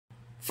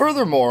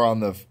Furthermore,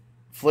 on the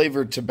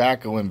flavored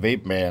tobacco and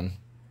vape ban,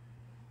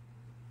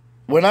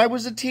 when I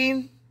was a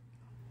teen,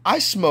 I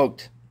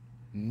smoked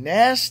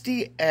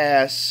nasty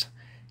ass,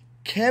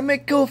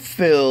 chemical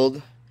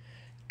filled,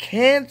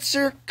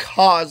 cancer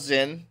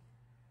causing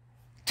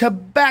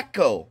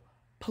tobacco.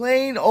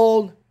 Plain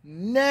old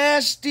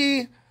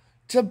nasty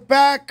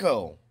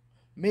tobacco.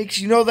 Makes,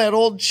 you know, that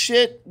old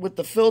shit with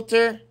the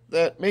filter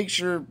that makes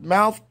your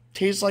mouth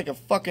taste like a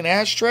fucking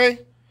ashtray?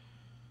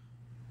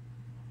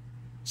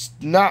 It's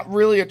not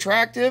really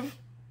attractive.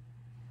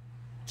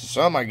 To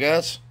some, I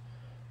guess.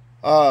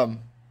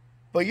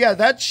 But yeah,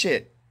 that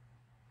shit.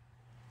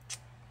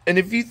 And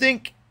if you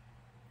think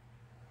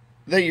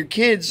that your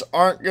kids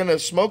aren't gonna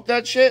smoke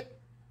that shit,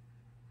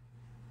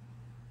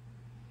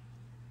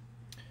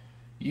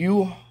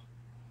 you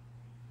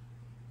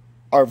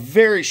are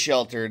very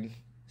sheltered,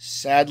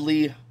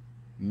 sadly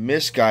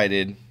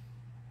misguided,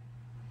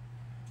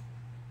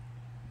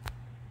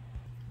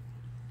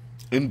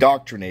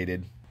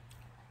 indoctrinated,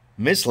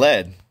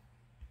 misled,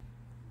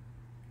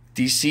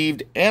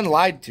 deceived, and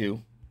lied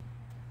to,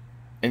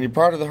 and you're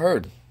part of the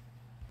herd.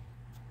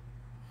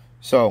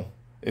 So,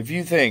 if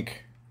you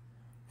think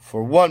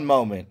for one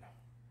moment,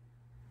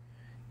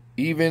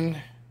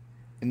 even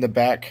in the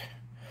back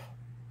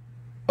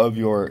of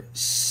your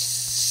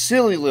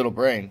silly little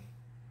brain,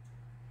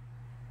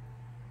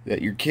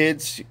 that your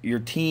kids, your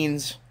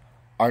teens,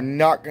 are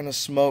not going to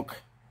smoke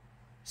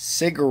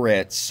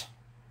cigarettes,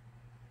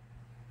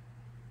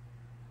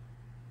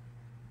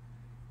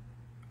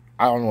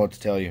 I don't know what to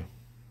tell you.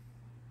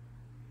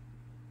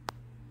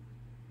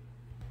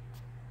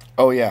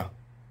 Oh yeah,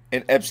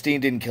 and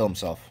Epstein didn't kill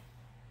himself.